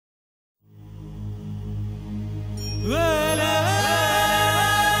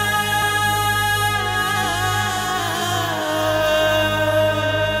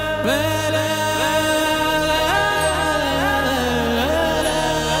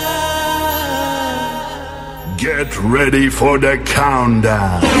Get ready for the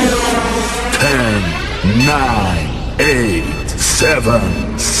countdown. 10, 9, 8,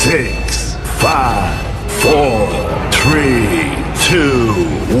 7, 6, 5, 4, 3, 2,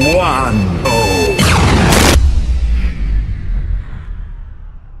 1, oh.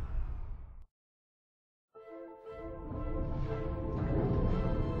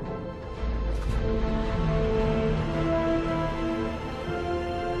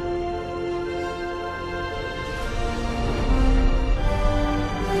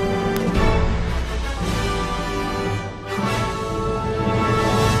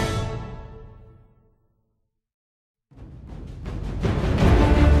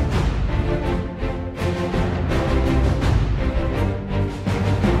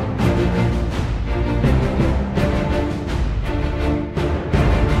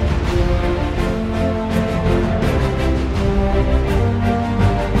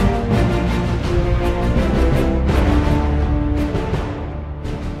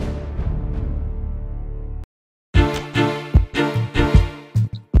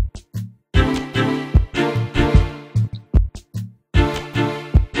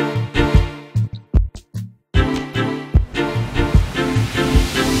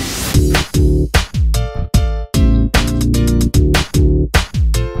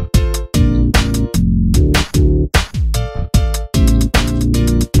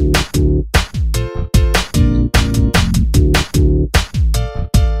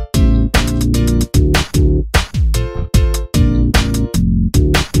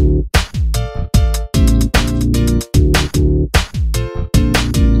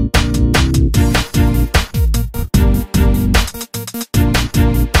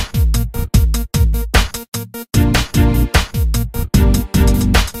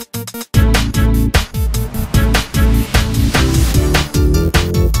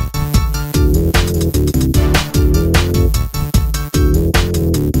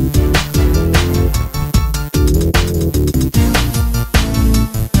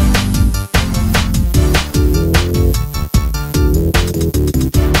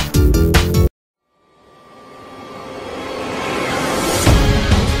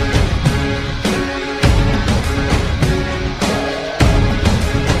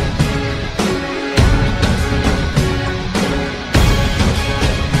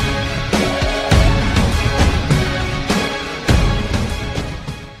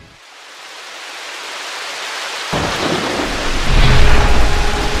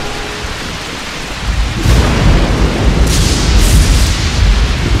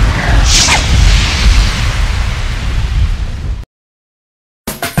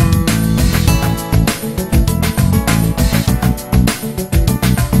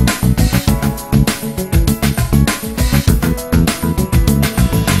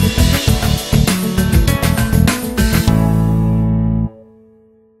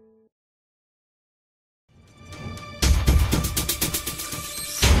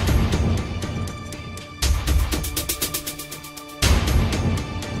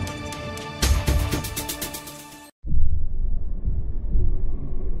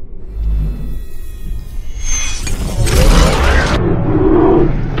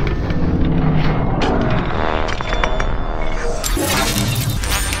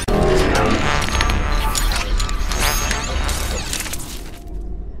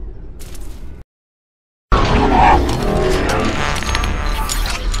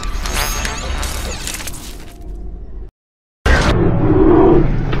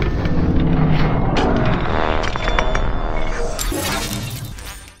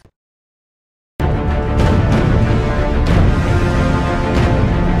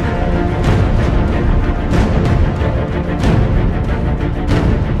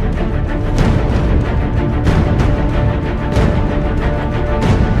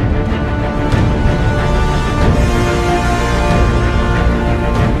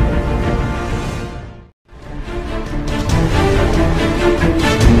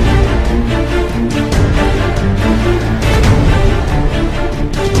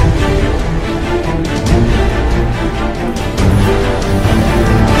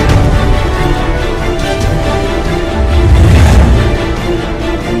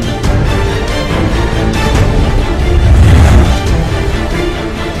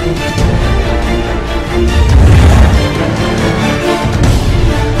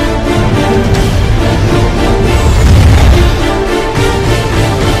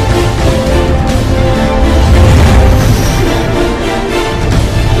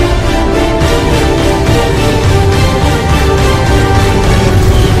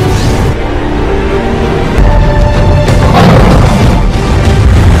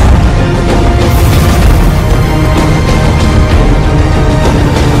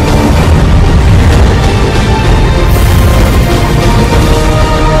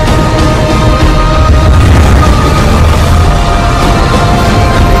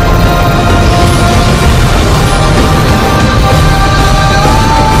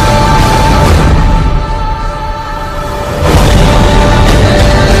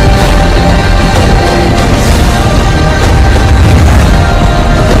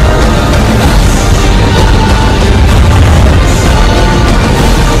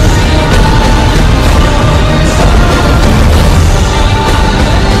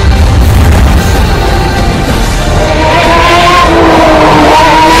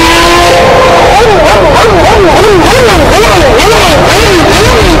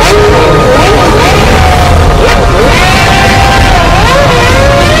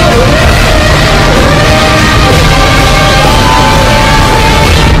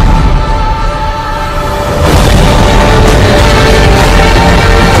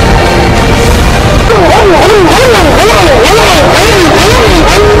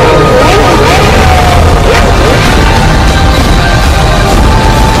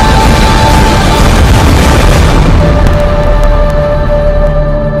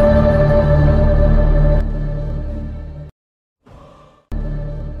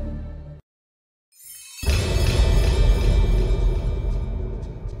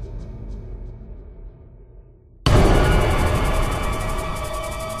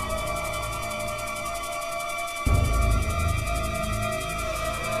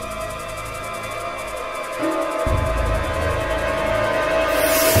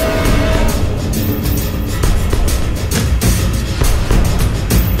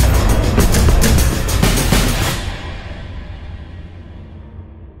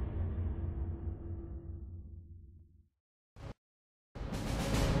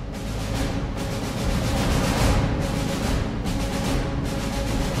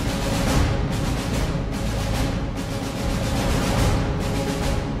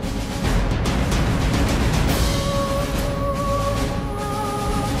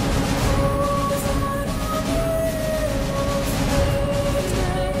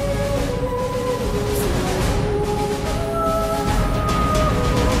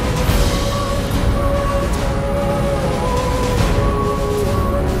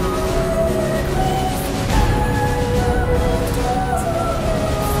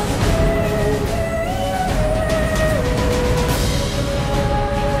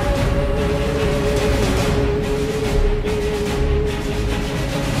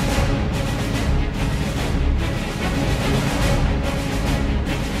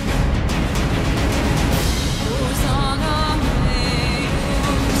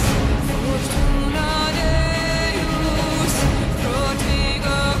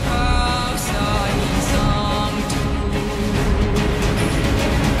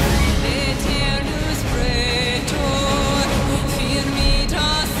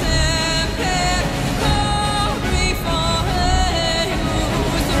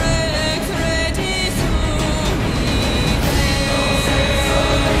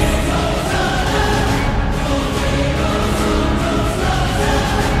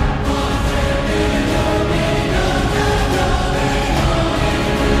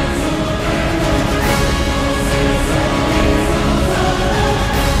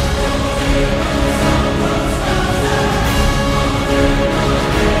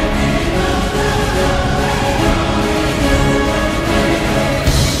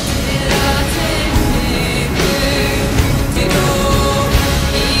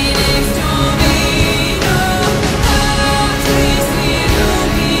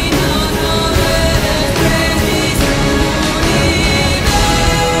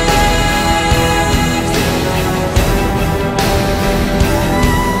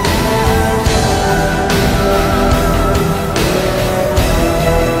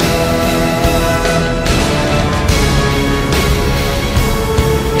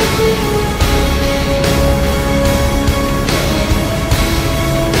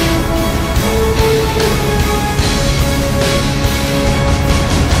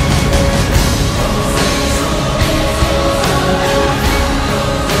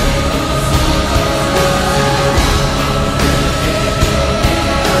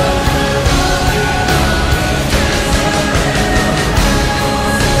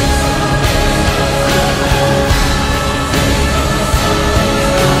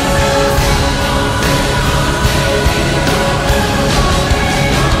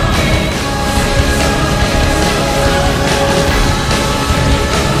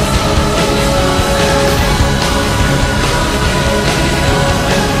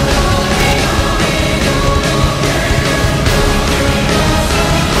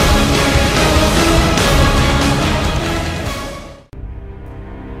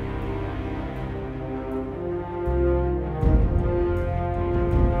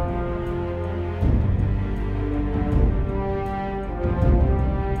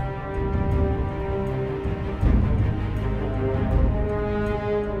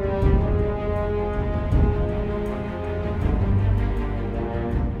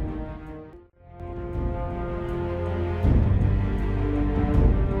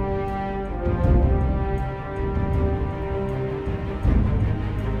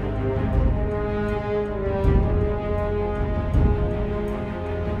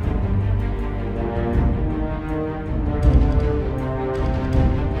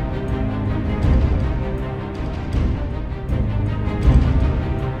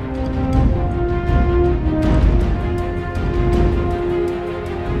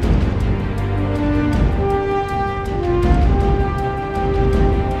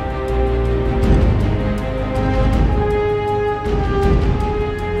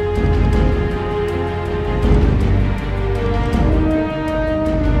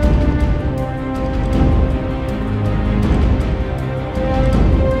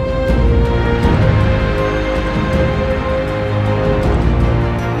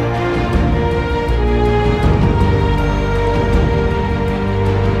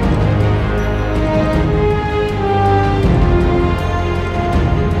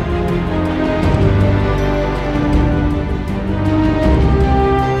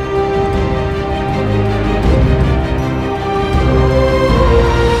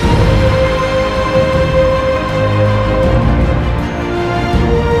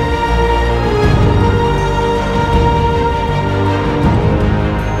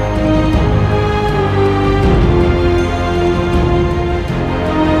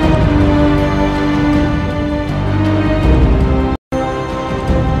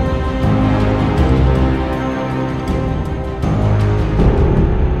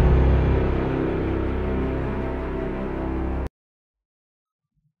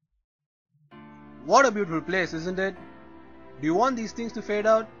 What a beautiful place, isn't it? Do you want these things to fade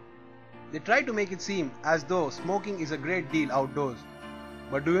out? They try to make it seem as though smoking is a great deal outdoors.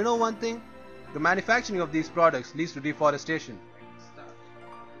 But do you know one thing? The manufacturing of these products leads to deforestation.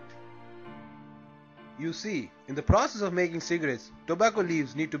 You see, in the process of making cigarettes, tobacco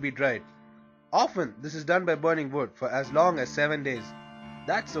leaves need to be dried. Often, this is done by burning wood for as long as 7 days.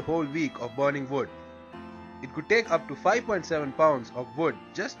 That's a whole week of burning wood. It could take up to 5.7 pounds of wood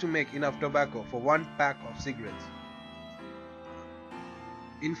just to make enough tobacco for one pack of cigarettes.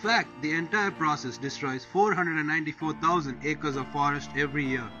 In fact, the entire process destroys 494,000 acres of forest every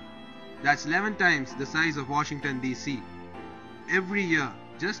year. That's 11 times the size of Washington, D.C. every year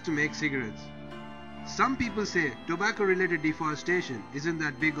just to make cigarettes. Some people say tobacco-related deforestation isn't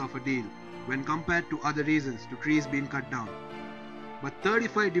that big of a deal when compared to other reasons to trees being cut down. But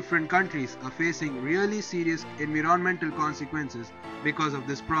 35 different countries are facing really serious environmental consequences because of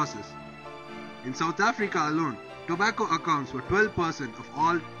this process. In South Africa alone, tobacco accounts for 12% of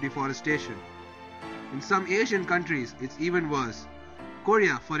all deforestation. In some Asian countries, it's even worse.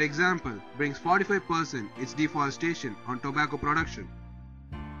 Korea, for example, brings 45% its deforestation on tobacco production.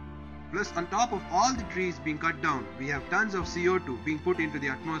 Plus, on top of all the trees being cut down, we have tons of CO2 being put into the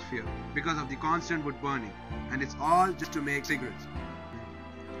atmosphere because of the constant wood burning, and it's all just to make cigarettes.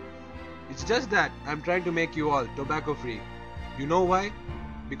 It's just that I'm trying to make you all tobacco free. You know why?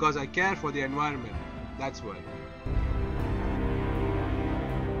 Because I care for the environment. That's why.